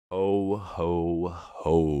Ho, ho,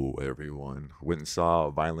 ho, everyone. Went and saw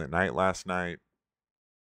Violent Night last night.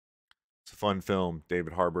 It's a fun film.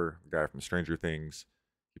 David Harbour, the guy from Stranger Things.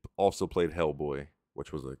 He also played Hellboy,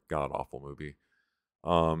 which was a god awful movie.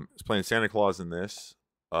 He's playing Santa Claus in this.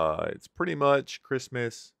 It's pretty much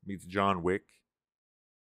Christmas meets John Wick.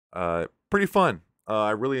 Pretty fun. I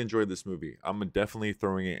really enjoyed this movie. I'm definitely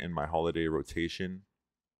throwing it in my holiday rotation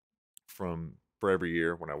for every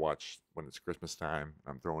year when it's Christmas time.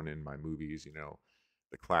 I'm throwing in my movies,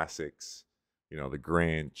 the classics, The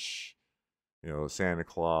Grinch, Santa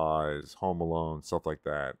Claus, Home Alone, stuff like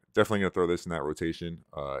that. Definitely gonna throw this in that rotation.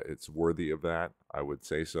 It's worthy of that, I would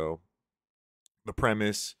say so. The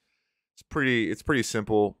premise it's pretty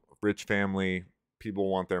simple. Rich family, people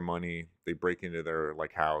want their money. They break into their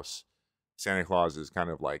house. Santa Claus is kind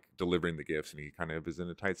of like delivering the gifts, and he kind of is in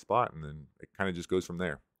a tight spot, and then it kind of just goes from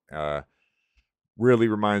there. Uh, Really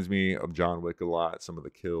reminds me of John Wick a lot. Some of the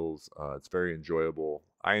kills, it's very enjoyable.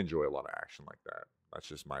 I enjoy a lot of action like that. That's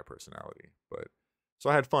just my personality. But so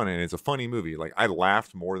I had fun, and it's a funny movie. Like I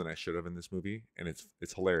laughed more than I should have in this movie, and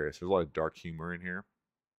it's hilarious. There's a lot of dark humor in here,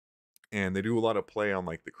 and they do a lot of play on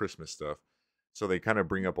like the Christmas stuff. So they kind of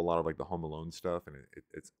bring up a lot of like the Home Alone stuff, and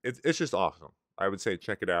it's just awesome. I would say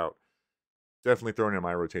check it out. Definitely throwing it in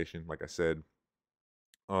my rotation, like I said.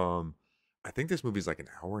 Um, I think this movie's like an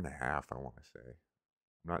hour and a half. I want to say.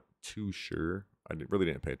 I'm not too sure. Really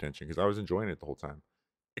didn't pay attention because I was enjoying it the whole time.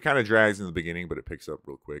 It kind of drags in the beginning, but it picks up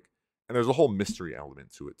real quick. And there's a whole mystery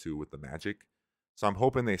element to it too with the magic. So I'm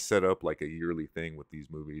hoping they set up like a yearly thing with these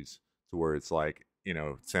movies to where it's like,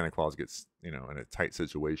 Santa Claus gets, in a tight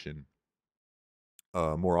situation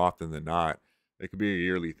more often than not. It could be a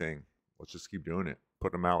yearly thing. Let's just keep doing it.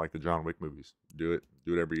 Put them out like the John Wick movies. Do it.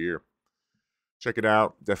 Do it every year. Check it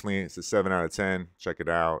out. Definitely, it's a 7 out of 10. Check it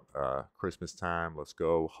out. Christmas time. Let's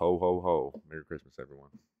go. Ho, ho, ho. Merry Christmas, everyone.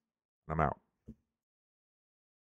 I'm out.